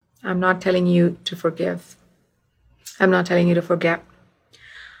I'm not telling you to forgive. I'm not telling you to forget.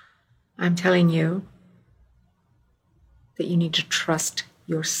 I'm telling you that you need to trust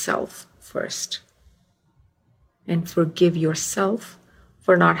yourself first and forgive yourself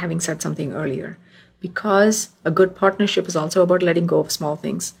for not having said something earlier. Because a good partnership is also about letting go of small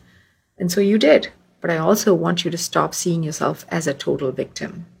things. And so you did. But I also want you to stop seeing yourself as a total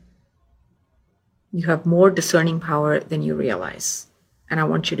victim. You have more discerning power than you realize. And I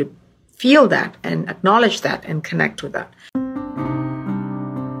want you to feel that and acknowledge that and connect with that.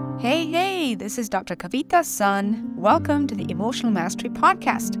 Hey, this is Dr. Kavita Sun. Welcome to the Emotional Mastery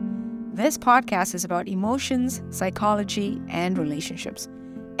Podcast. This podcast is about emotions, psychology, and relationships.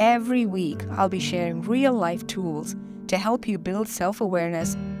 Every week, I'll be sharing real-life tools to help you build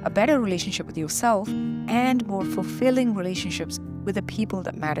self-awareness, a better relationship with yourself, and more fulfilling relationships with the people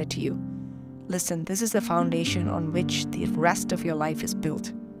that matter to you. Listen, this is the foundation on which the rest of your life is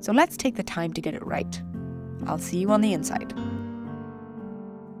built. So let's take the time to get it right. I'll see you on the inside.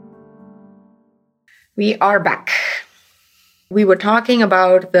 We are back. We were talking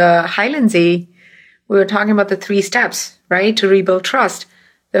about Hi Lindsay. We were talking about the 3 steps, right, to rebuild trust.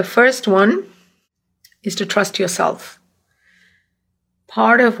 The first one is to trust yourself.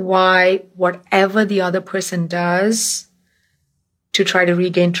 Part of why whatever the other person does to try to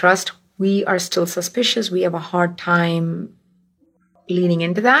regain trust, we are still suspicious. We have a hard time leaning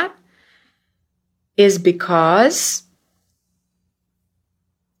into that is because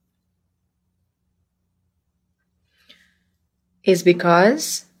you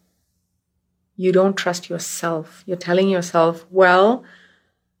don't trust yourself. You're telling yourself, well,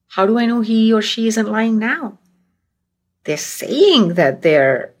 how do I know he or she isn't lying now? They're saying that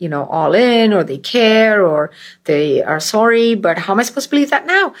they're, all in or they care or they are sorry, but how am I supposed to believe that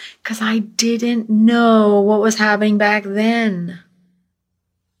now? Because I didn't know what was happening back then.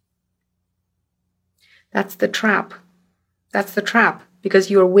 That's the trap. Because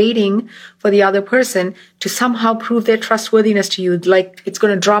you're waiting for the other person to somehow prove their trustworthiness to you. Like it's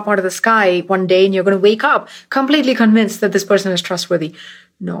going to drop out of the sky one day and you're going to wake up completely convinced that this person is trustworthy.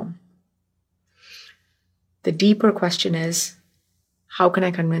 No. The deeper question is, how can I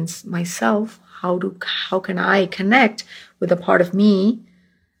convince myself? How can I connect with a part of me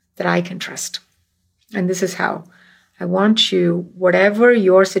that I can trust? And this is how. I want you, whatever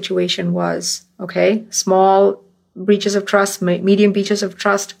your situation was, okay, small breaches of trust, medium breaches of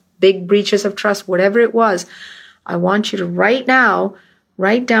trust, big breaches of trust, whatever it was, I want you to right now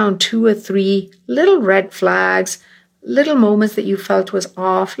write down 2 or 3 little red flags, little moments that you felt was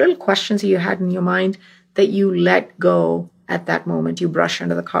off, little questions that you had in your mind that you let go at that moment, you brush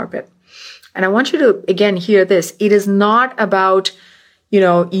under the carpet. And I want you to, again, hear this. It is not about,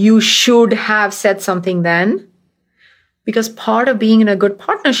 you should have said something then, because part of being in a good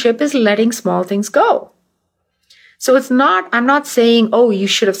partnership is letting small things go. So I'm not saying, oh, you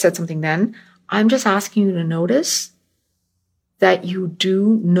should have said something then. I'm just asking you to notice that you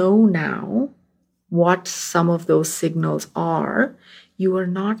do know now what some of those signals are. You are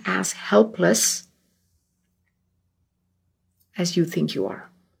not as helpless as you think you are.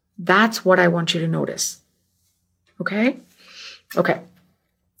 That's what I want you to notice. Okay? Okay.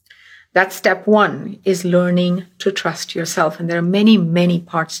 That's step 1, is learning to trust yourself. And there are many, many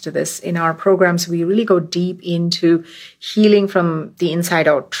parts to this. In our programs, we really go deep into healing from the inside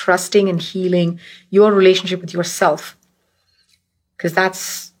out, trusting and healing your relationship with yourself. Because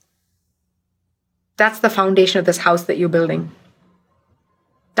that's the foundation of this house that you're building.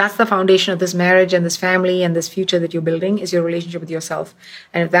 That's the foundation of this marriage and this family and this future that you're building, is your relationship with yourself.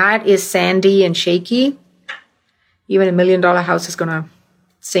 And if that is sandy and shaky, even $1 million house is going to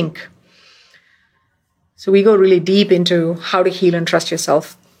sink. So we go really deep into how to heal and trust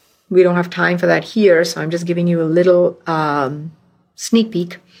yourself. We don't have time for that here, so I'm just giving you a little sneak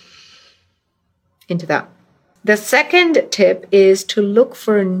peek into that. The second tip is to look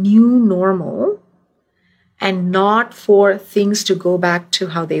for a new normal and not for things to go back to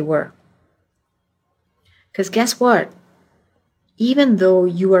how they were. Because guess what? Even though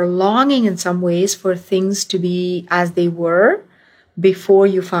you are longing in some ways for things to be as they were before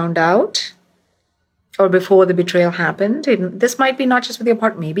you found out, or before the betrayal happened, and this might be not just with your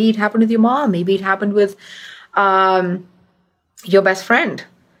partner, maybe it happened with your mom, maybe it happened with your best friend.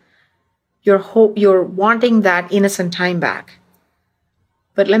 You're wanting that innocent time back.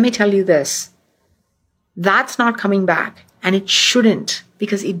 But let me tell you this. That's not coming back, and it shouldn't,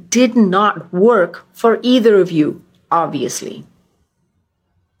 because it did not work for either of you, obviously.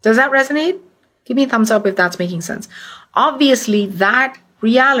 Does that resonate? Give me a thumbs up if that's making sense. Obviously, that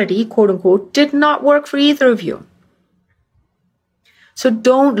reality, quote unquote, did not work for either of you. So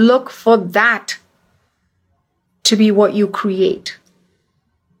don't look for that to be what you create,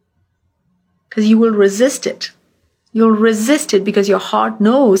 because you will resist it. You'll resist it because your heart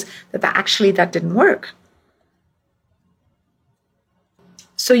knows that actually that didn't work.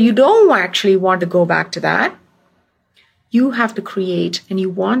 So you don't actually want to go back to that. You have to create, and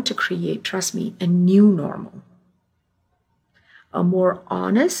you want to create, trust me, a new normal. A more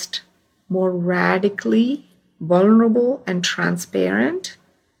honest, more radically vulnerable and transparent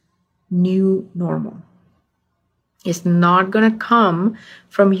new normal. It's not going to come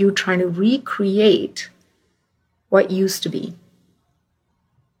from you trying to recreate what used to be.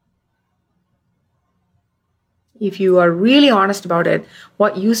 If you are really honest about it,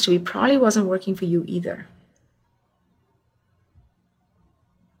 what used to be probably wasn't working for you either.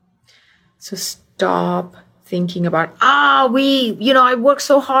 So stop thinking about, I worked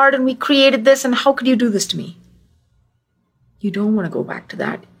so hard and we created this, and how could you do this to me? You don't want to go back to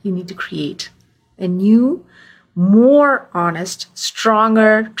that. You need to create a new, more honest,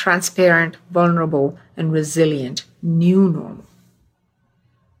 stronger, transparent, vulnerable, and resilient new normal.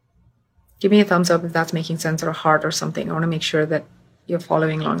 Give me a thumbs up if that's making sense, or a heart or something. I want to make sure that you're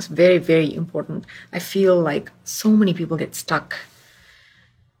following along. It's very, very important. I feel like so many people get stuck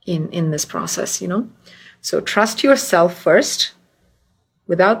in this process, So trust yourself first.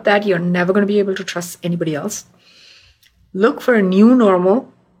 Without that, you're never going to be able to trust anybody else. Look for a new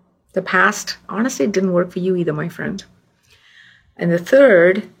normal. The past, honestly, it didn't work for you either, my friend. And the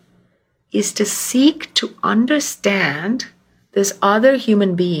third is to seek to understand this other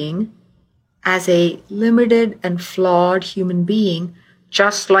human being as a limited and flawed human being,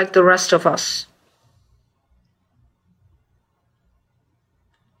 just like the rest of us.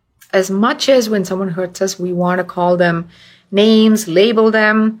 As much as when someone hurts us, we want to call them names, label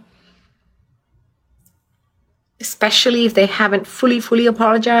them, especially if they haven't fully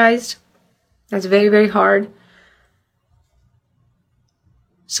apologized. That's very, very hard.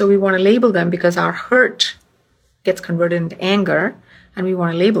 So we want to label them because our hurt gets converted into anger, and we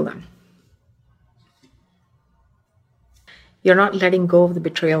want to label them. You're not letting go of the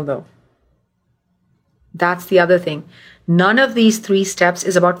betrayal, though. That's the other thing. None of these 3 steps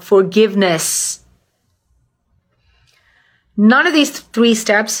is about forgiveness. None of these 3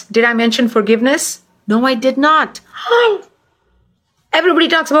 steps, did I mention forgiveness? No, I did not. Everybody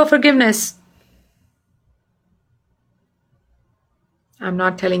talks about forgiveness. I'm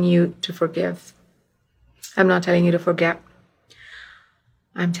not telling you to forgive. I'm not telling you to forget.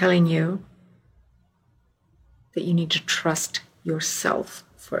 I'm telling you that you need to trust yourself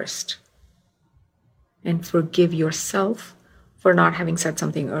first and forgive yourself for not having said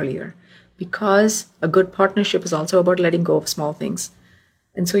something earlier, because a good partnership is also about letting go of small things.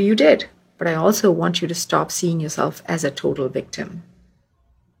 And so you did. But I also want you to stop seeing yourself as a total victim.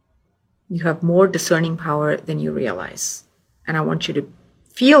 You have more discerning power than you realize. And I want you to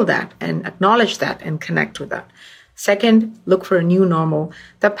feel that and acknowledge that and connect with that. Second, look for a new normal.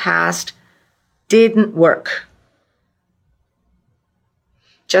 The past didn't work.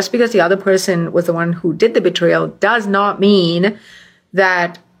 Just because the other person was the one who did the betrayal does not mean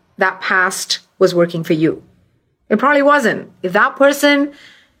that that past was working for you. It probably wasn't. If that person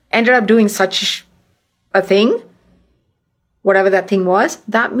ended up doing such a thing, whatever that thing was,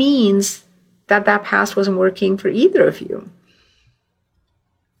 that means that that past wasn't working for either of you.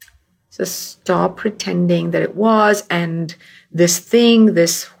 So stop pretending that it was, and this thing,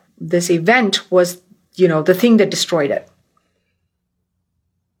 this event was, the thing that destroyed it.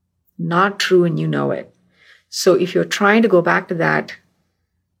 Not true, and you know it. So if you're trying to go back to that,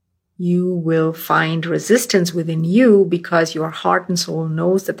 you will find resistance within you because your heart and soul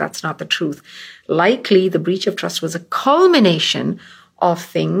knows that that's not the truth. Likely, the breach of trust was a culmination of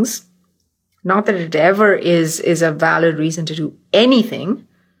things. Not that it ever is a valid reason to do anything.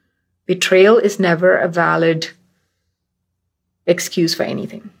 Betrayal is never a valid excuse for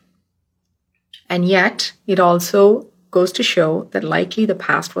anything. And yet, it also goes to show that likely the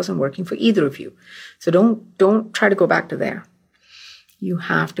past wasn't working for either of you. So don't try to go back to there. You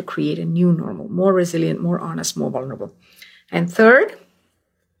have to create a new normal, more resilient, more honest, more vulnerable. And third,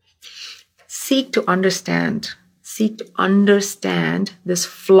 seek to understand this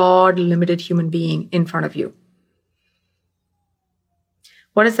flawed, limited human being in front of you.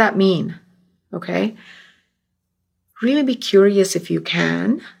 What does that mean? Okay. Really be curious if you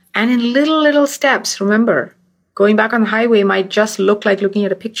can. And in little steps, remember, going back on the highway might just look like looking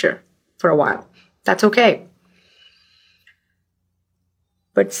at a picture for a while. That's okay.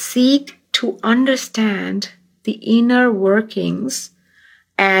 But seek to understand the inner workings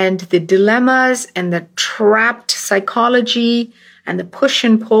and the dilemmas and the trapped psychology and the push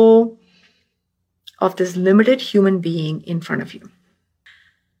and pull of this limited human being in front of you.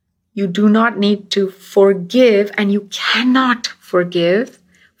 You do not need to forgive, and you cannot forgive.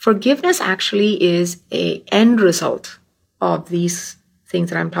 Forgiveness actually is an end result of these things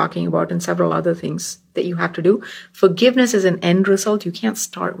that I'm talking about and several other things that you have to do. Forgiveness is an end result. You can't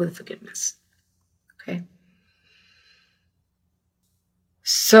start with forgiveness. Okay?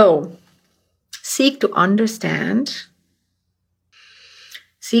 So, seek to understand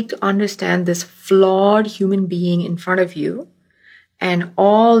this flawed human being in front of you and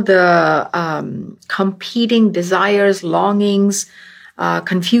all the competing desires, longings,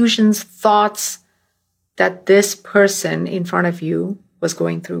 confusions, thoughts that this person in front of you was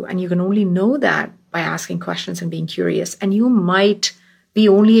going through. And you can only know that by asking questions and being curious. And you might be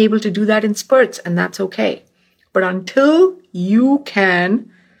only able to do that in spurts, and that's okay. But until you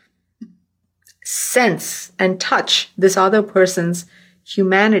can sense and touch this other person's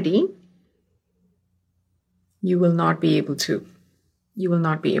humanity, you will not be able to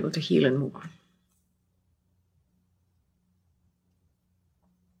heal and move on.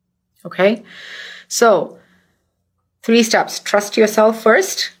 Okay? So, 3 steps. Trust yourself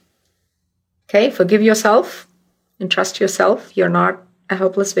first. Okay? Forgive yourself and trust yourself. You're not a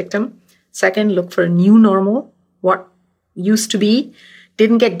helpless victim. Second, look for a new normal. What used to be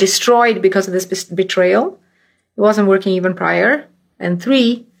didn't get destroyed because of this betrayal. It wasn't working even prior. And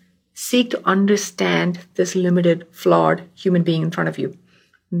 3, seek to understand this limited, flawed human being in front of you.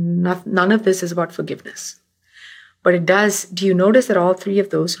 None of this is about forgiveness. But it does. Do you notice that all 3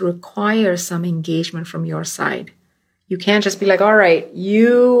 of those require some engagement from your side? You can't just be like, all right,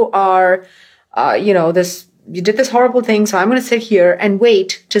 you are, you did this horrible thing, so I'm going to sit here and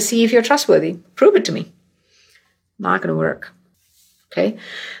wait to see if you're trustworthy. Prove it to me. Not going to work. Okay.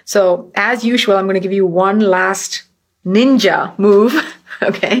 So as usual, I'm going to give you one last ninja move.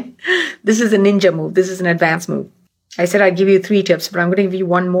 Okay. This is a ninja move. This is an advanced move. I said I'd give you 3 tips, but I'm going to give you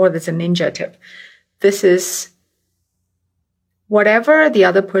one more that's a ninja tip. This is whatever the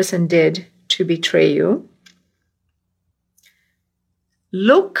other person did to betray you,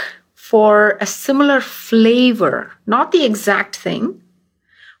 look for a similar flavor, not the exact thing,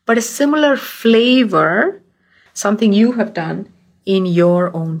 but a similar flavor, something you have done in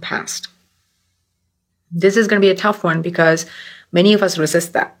your own past. This is going to be a tough one because many of us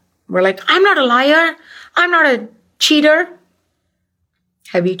resist that. We're like, I'm not a liar. I'm not a cheater.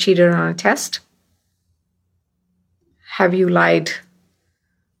 Have you cheated on a test? Have you lied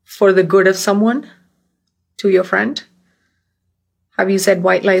for the good of someone to your friend? Have you said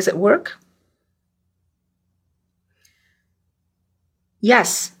white lies at work?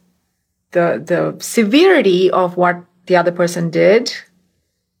 Yes, the severity of what the other person did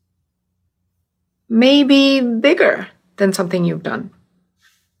may be bigger than something you've done.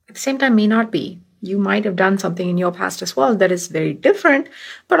 At the same time, may not be. You might have done something in your past as well that is very different,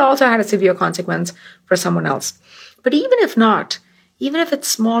 but also had a severe consequence for someone else. But even if not, even if it's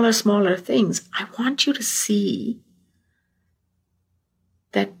smaller things, I want you to see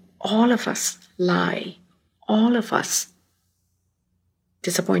that all of us lie. All of us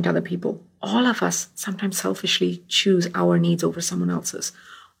disappoint other people. All of us sometimes selfishly choose our needs over someone else's.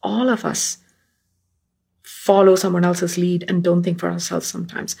 All of us follow someone else's lead and don't think for ourselves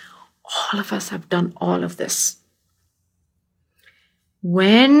sometimes. All of us have done all of this.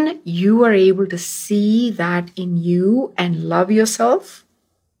 When you are able to see that in you and love yourself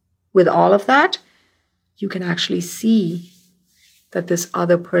with all of that, you can actually see that this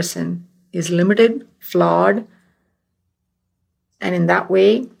other person is limited, flawed, and in that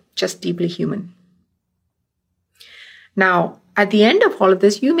way, just deeply human. Now, at the end of all of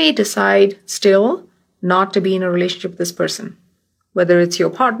this, you may decide still not to be in a relationship with this person, whether it's your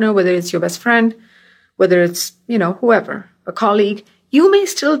partner, whether it's your best friend, whether it's, whoever, a colleague. You may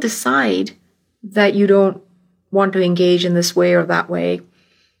still decide that you don't want to engage in this way or that way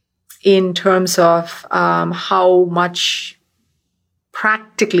in terms of how much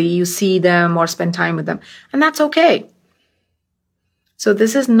practically you see them or spend time with them. And that's okay. So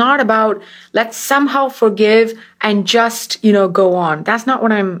this is not about let's somehow forgive and just, go on. That's not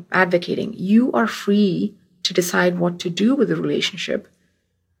what I'm advocating. You are free to decide what to do with the relationship,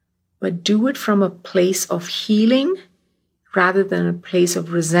 but do it from a place of healing rather than a place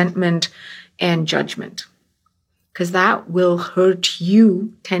of resentment and judgment. Because that will hurt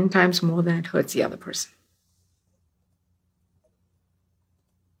you 10 times more than it hurts the other person.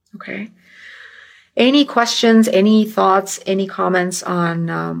 Okay? Any questions, any thoughts, any comments on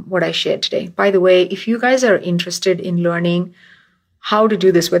what I shared today? By the way, if you guys are interested in learning how to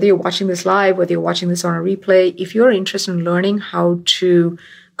do this, whether you're watching this live, whether you're watching this on a replay. If you're interested in learning how to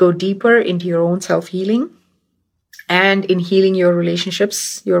go deeper into your own self-healing and in healing your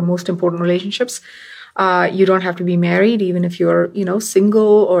relationships, your most important relationships, you don't have to be married, even if you're,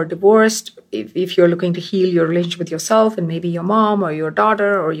 single or divorced. If you're looking to heal your relationship with yourself and maybe your mom or your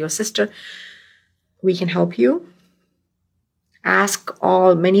daughter or your sister, we can help you.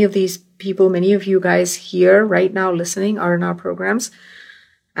 Many of these people, many of you guys here right now listening are in our programs.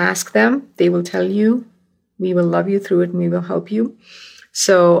 Ask them. They will tell you. We will love you through it and we will help you.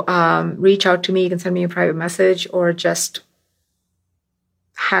 So reach out to me. You can send me a private message or just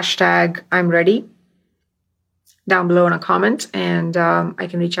hashtag I'm ready down below in a comment, and I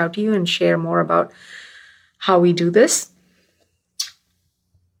can reach out to you and share more about how we do this.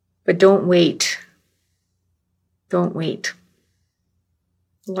 But don't wait. Don't wait.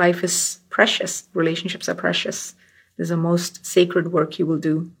 Life is precious. Relationships are precious. This is the most sacred work you will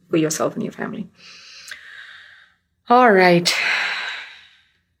do for yourself and your family. All right.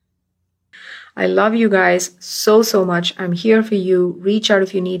 I love you guys so, so much. I'm here for you. Reach out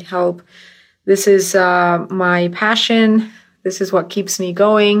if you need help. This is my passion. This is what keeps me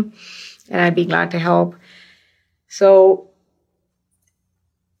going, and I'd be glad to help. So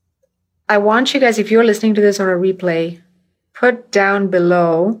I want you guys, if you're listening to this on a replay, put down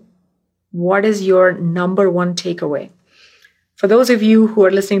below what is your number one takeaway. For those of you who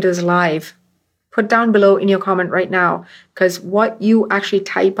are listening to this live, put down below in your comment right now, because what you actually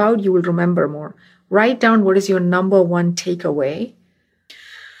type out, you will remember more. Write down what is your number one takeaway.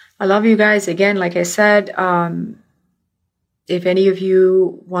 I love you guys. Again, like I said, if any of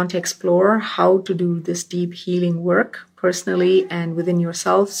you want to explore how to do this deep healing work personally and within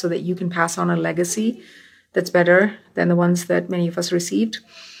yourself so that you can pass on a legacy that's better than the ones that many of us received,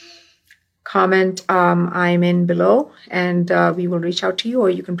 comment I'm in below, and we will reach out to you,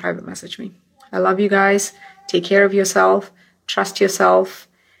 or you can private message me. I love you guys. Take care of yourself, trust yourself,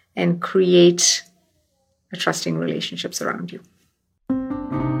 and create a trusting relationships around you.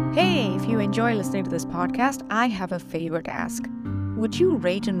 Hey, if you enjoy listening to this podcast, I have a favor to ask. Would you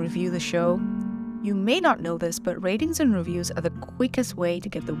rate and review the show? You may not know this, but ratings and reviews are the quickest way to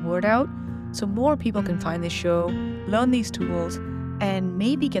get the word out so more people can find this show, learn these tools, and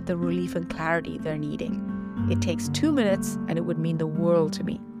maybe get the relief and clarity they're needing. It takes 2 minutes and it would mean the world to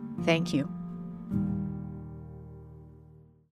me. Thank you.